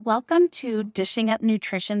Welcome to Dishing Up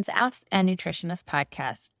Nutrition's Ask a Nutritionist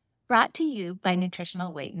podcast, brought to you by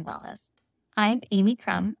Nutritional Weight and Wellness. I'm Amy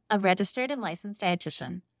Crum, a registered and licensed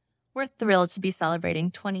dietitian. We're thrilled to be celebrating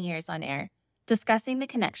 20 years on air, discussing the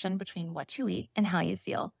connection between what you eat and how you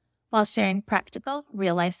feel, while sharing practical,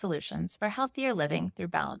 real-life solutions for healthier living through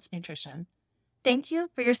balanced nutrition. Thank you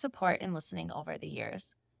for your support and listening over the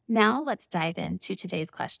years. Now let's dive into today's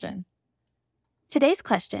question. Today's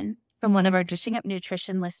question from one of our Dishing Up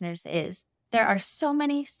Nutrition listeners is, there are so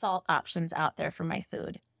many salt options out there for my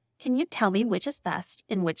food. Can you tell me which is best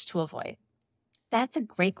and which to avoid? That's a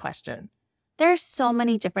great question. There are so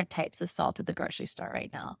many different types of salt at the grocery store right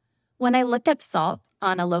now. When I looked up salt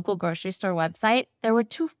on a local grocery store website, there were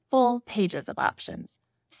 2 full pages of options.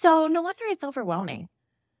 So no wonder it's overwhelming.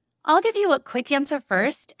 I'll give you a quick answer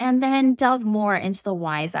first and then delve more into the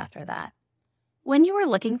whys after that. When you were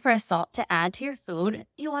looking for a salt to add to your food,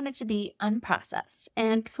 you want it to be unprocessed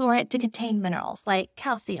and for it to contain minerals like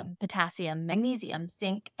calcium, potassium, magnesium,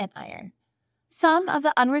 zinc, and iron. Some of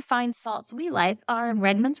the unrefined salts we like are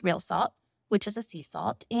Redmond's real salt, which is a sea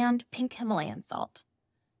salt, and pink Himalayan salt.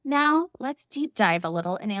 Now, let's deep dive a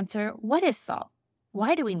little and answer, what is salt?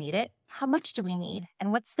 Why do we need it? How much do we need?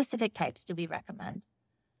 And what specific types do we recommend?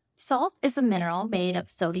 Salt is a mineral made of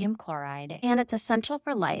sodium chloride, and it's essential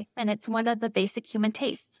for life, and it's one of the basic human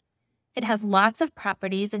tastes. It has lots of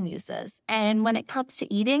properties and uses, and when it comes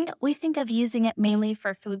to eating, we think of using it mainly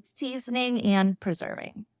for food seasoning and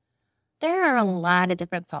preserving. There are a lot of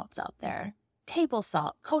different salts out there. Table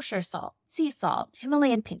salt, kosher salt, sea salt,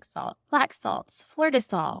 Himalayan pink salt, black salts, Florida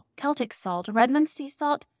salt, Celtic salt, Redmond sea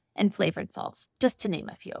salt, and flavored salts, just to name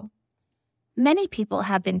a few. Many people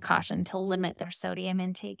have been cautioned to limit their sodium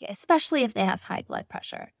intake, especially if they have high blood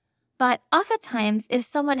pressure. But oftentimes, if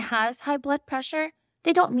someone has high blood pressure,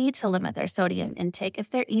 they don't need to limit their sodium intake if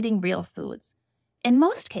they're eating real foods. In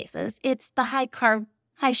most cases, it's the high-carb,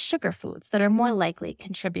 high-sugar foods that are more likely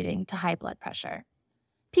contributing to high blood pressure.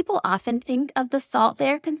 People often think of the salt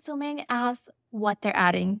they're consuming as what they're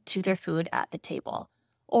adding to their food at the table,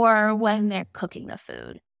 or when they're cooking the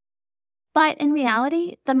food. But in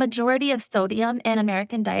reality, the majority of sodium in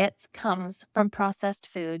American diets comes from processed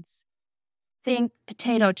foods. Think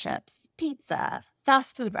potato chips, pizza,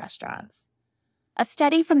 fast food restaurants. A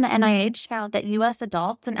study from the NIH found that U.S.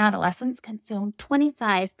 adults and adolescents consume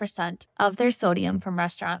 25% of their sodium from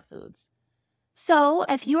restaurant foods. So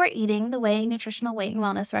if you are eating the way Nutritional Weight and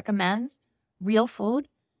Wellness recommends, real food,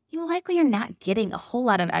 you likely are not getting a whole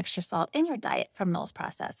lot of extra salt in your diet from those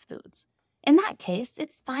processed foods. In that case,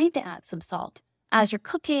 it's fine to add some salt as you're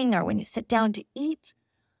cooking or when you sit down to eat.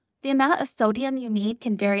 The amount of sodium you need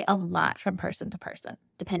can vary a lot from person to person,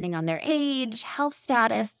 depending on their age, health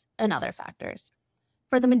status, and other factors.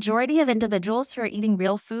 For the majority of individuals who are eating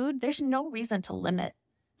real food, there's no reason to limit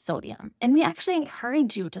sodium. And we actually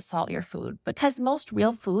encourage you to salt your food because most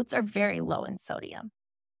real foods are very low in sodium.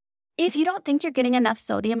 If you don't think you're getting enough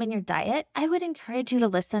sodium in your diet, I would encourage you to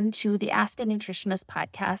listen to the Ask a Nutritionist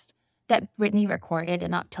podcast that Brittany recorded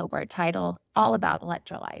in October titled All About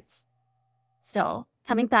Electrolytes. So,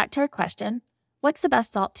 coming back to our question, what's the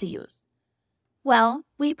best salt to use? Well,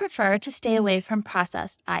 we prefer to stay away from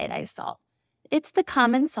processed iodized salt. It's the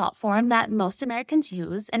common salt form that most Americans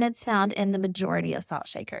use, and it's found in the majority of salt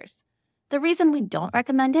shakers. The reason we don't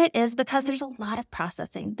recommend it is because there's a lot of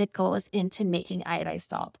processing that goes into making iodized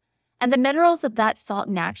salt, and the minerals that that salt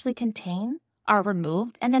naturally contain are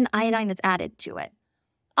removed, and then iodine is added to it.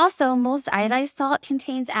 Also, most iodized salt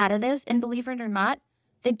contains additives, and believe it or not,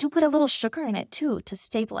 they do put a little sugar in it too to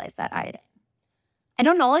stabilize that iodine. I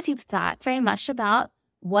don't know if you've thought very much about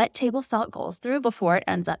what table salt goes through before it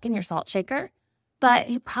ends up in your salt shaker, but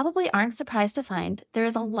you probably aren't surprised to find there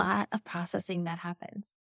is a lot of processing that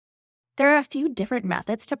happens. There are a few different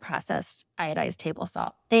methods to process iodized table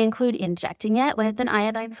salt. They include injecting it with an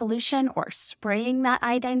iodine solution or spraying that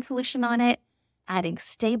iodine solution on it, adding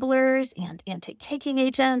stablers and anti-caking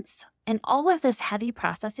agents, and all of this heavy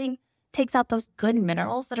processing takes out those good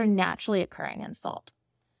minerals that are naturally occurring in salt.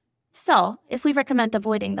 So, if we recommend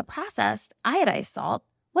avoiding the processed iodized salt,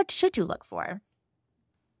 what should you look for?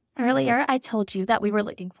 Earlier, I told you that we were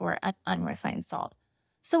looking for an unrefined salt.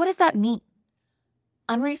 So what does that mean?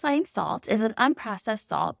 Unrefined salt is an unprocessed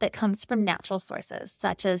salt that comes from natural sources,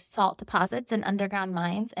 such as salt deposits in underground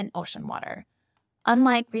mines and ocean water.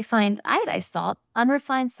 Unlike refined iodized salt,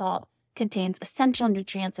 unrefined salt contains essential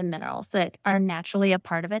nutrients and minerals that are naturally a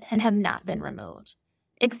part of it and have not been removed.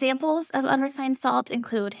 Examples of unrefined salt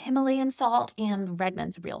include Himalayan salt and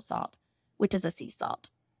Redmond's real salt, which is a sea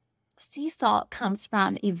salt. Sea salt comes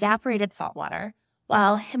from evaporated salt water,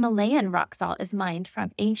 while Himalayan rock salt is mined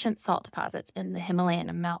from ancient salt deposits in the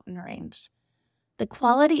Himalayan mountain range. The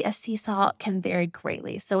quality of sea salt can vary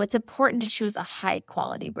greatly, so it's important to choose a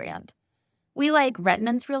high-quality brand. We like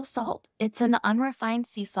Redmond's Real Salt. It's an unrefined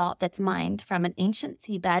sea salt that's mined from an ancient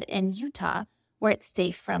seabed in Utah where it's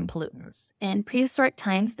safe from pollutants. In prehistoric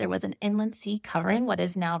times, there was an inland sea covering what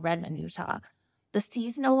is now Redmond, Utah. The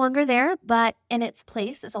sea's no longer there, but in its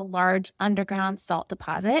place is a large underground salt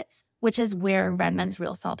deposit, which is where Redmond's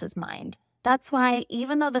Real Salt is mined. That's why,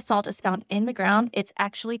 even though the salt is found in the ground, it's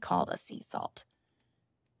actually called a sea salt.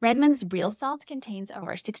 Redmond's Real Salt contains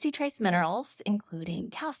over 60 trace minerals, including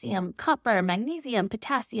calcium, copper, magnesium,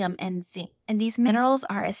 potassium, and zinc. And these minerals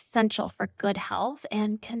are essential for good health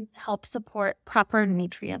and can help support proper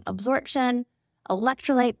nutrient absorption,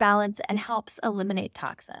 electrolyte balance, and helps eliminate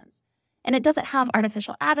toxins. And it doesn't have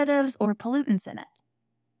artificial additives or pollutants in it.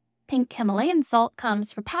 Pink Himalayan salt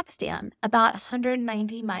comes from Pakistan, about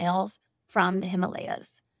 190 miles from the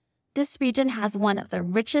Himalayas. This region has one of the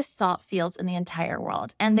richest salt fields in the entire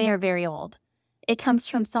world, and they are very old. It comes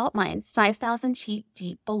from salt mines 5,000 feet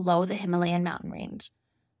deep below the Himalayan mountain range.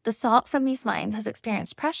 The salt from these mines has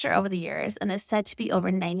experienced pressure over the years and is said to be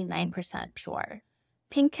over 99% pure.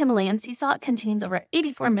 Pink Himalayan sea salt contains over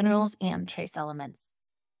 84 minerals and trace elements.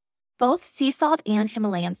 Both sea salt and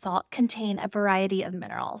Himalayan salt contain a variety of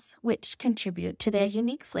minerals, which contribute to their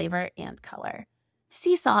unique flavor and color.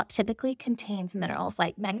 Sea salt typically contains minerals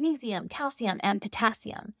like magnesium, calcium, and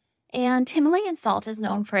potassium, and Himalayan salt is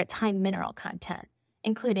known for its high mineral content,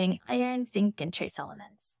 including iron, zinc, and trace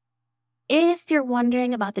elements. If you're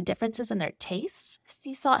wondering about the differences in their taste,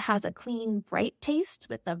 sea salt has a clean, bright taste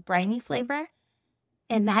with a briny flavor,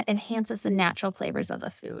 and that enhances the natural flavors of the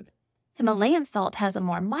food. Himalayan salt has a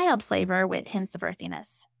more mild flavor with hints of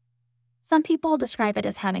earthiness. Some people describe it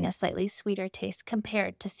as having a slightly sweeter taste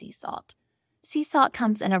compared to sea salt. Sea salt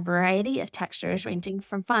comes in a variety of textures ranging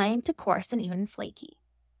from fine to coarse and even flaky.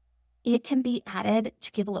 It can be added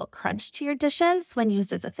to give a little crunch to your dishes when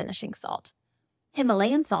used as a finishing salt.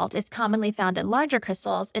 Himalayan salt is commonly found in larger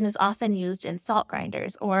crystals and is often used in salt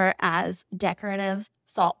grinders or as decorative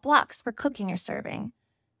salt blocks for cooking or serving.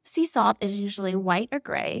 Sea salt is usually white or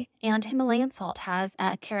gray, and Himalayan salt has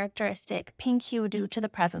a characteristic pink hue due to the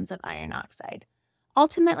presence of iron oxide.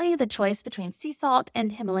 Ultimately, the choice between sea salt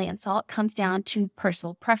and Himalayan salt comes down to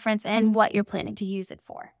personal preference and what you're planning to use it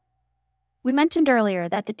for. We mentioned earlier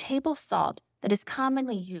that the table salt that is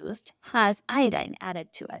commonly used has iodine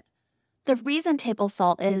added to it. The reason table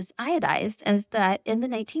salt is iodized is that in the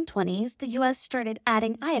 1920s, the U.S. started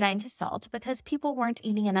adding iodine to salt because people weren't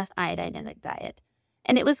eating enough iodine in their diet,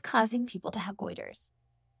 and it was causing people to have goiters.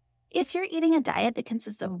 If you're eating a diet that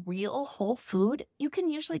consists of real whole food, you can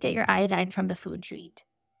usually get your iodine from the food you eat.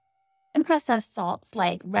 Unprocessed salts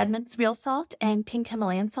like Redmond's Real Salt and Pink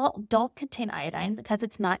Himalayan salt don't contain iodine because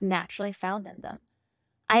it's not naturally found in them.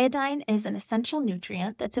 Iodine is an essential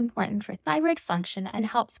nutrient that's important for thyroid function and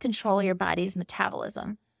helps control your body's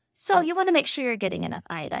metabolism. So you want to make sure you're getting enough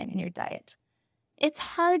iodine in your diet. It's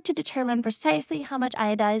hard to determine precisely how much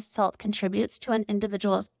iodized salt contributes to an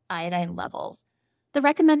individual's iodine levels. The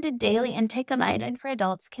recommended daily intake of iodine for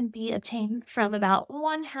adults can be obtained from about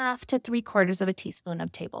 1/2 to 3/4 of a teaspoon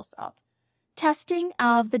of table salt. Testing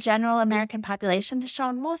of the general American population has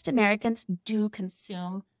shown most Americans do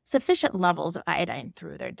consume sufficient levels of iodine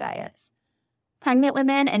through their diets. Pregnant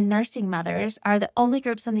women and nursing mothers are the only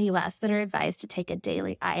groups in the U.S. that are advised to take a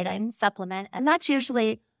daily iodine supplement, and that's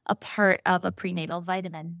usually a part of a prenatal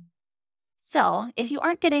vitamin. So, if you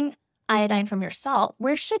aren't getting iodine from your salt,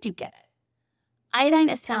 where should you get it? Iodine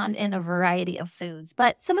is found in a variety of foods,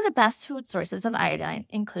 but some of the best food sources of iodine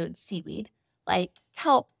include seaweed, like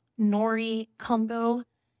kelp, nori, kombu.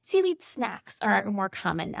 Seaweed snacks are more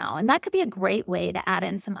common now, and that could be a great way to add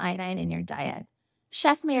in some iodine in your diet.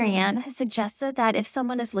 Chef Marianne has suggested that if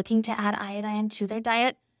someone is looking to add iodine to their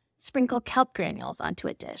diet, sprinkle kelp granules onto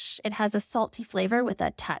a dish. It has a salty flavor with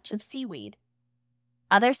a touch of seaweed.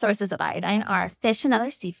 Other sources of iodine are fish and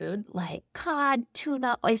other seafood like cod,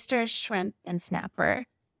 tuna, oysters, shrimp, and snapper,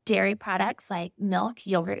 dairy products like milk,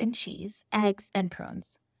 yogurt, and cheese, eggs, and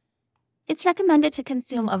prunes. It's recommended to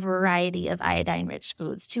consume a variety of iodine-rich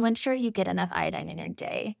foods to ensure you get enough iodine in your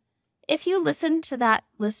day. If you listened to that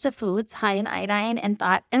list of foods high in iodine and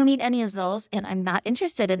thought, I don't need any of those and I'm not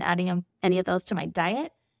interested in adding any of those to my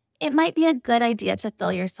diet, it might be a good idea to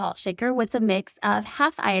fill your salt shaker with a mix of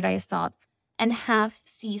half iodized salt and half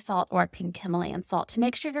sea salt or pink Himalayan salt to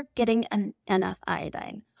make sure you're getting enough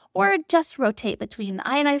iodine. Or just rotate between the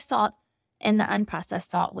iodized salt and the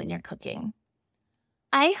unprocessed salt when you're cooking.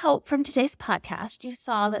 I hope from today's podcast you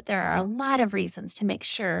saw that there are a lot of reasons to make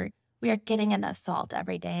sure we are getting enough salt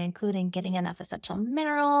every day, including getting enough essential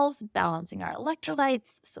minerals, balancing our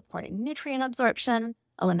electrolytes, supporting nutrient absorption,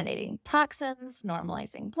 eliminating toxins,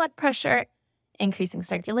 normalizing blood pressure, increasing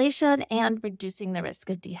circulation, and reducing the risk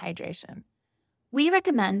of dehydration. We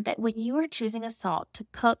recommend that when you are choosing a salt to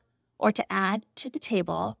cook or to add to the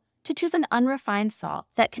table, to choose an unrefined salt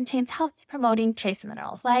that contains health-promoting trace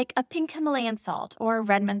minerals like a pink Himalayan salt or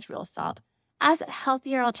Redmond's Real Salt, as a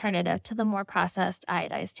healthier alternative to the more processed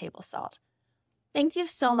iodized table salt. Thank you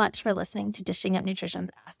so much for listening to Dishing Up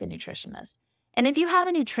Nutrition's Ask a Nutritionist. And if you have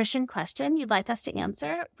a nutrition question you'd like us to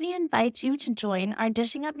answer, we invite you to join our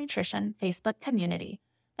Dishing Up Nutrition Facebook community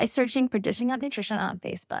by searching for Dishing Up Nutrition on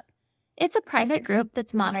Facebook. It's a private group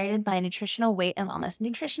that's moderated by nutritional weight and wellness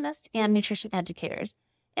nutritionists and nutrition educators,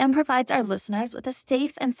 and provides our listeners with a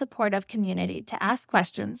safe and supportive community to ask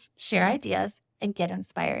questions, share ideas, and get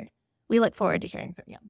inspired. We look forward to hearing from you.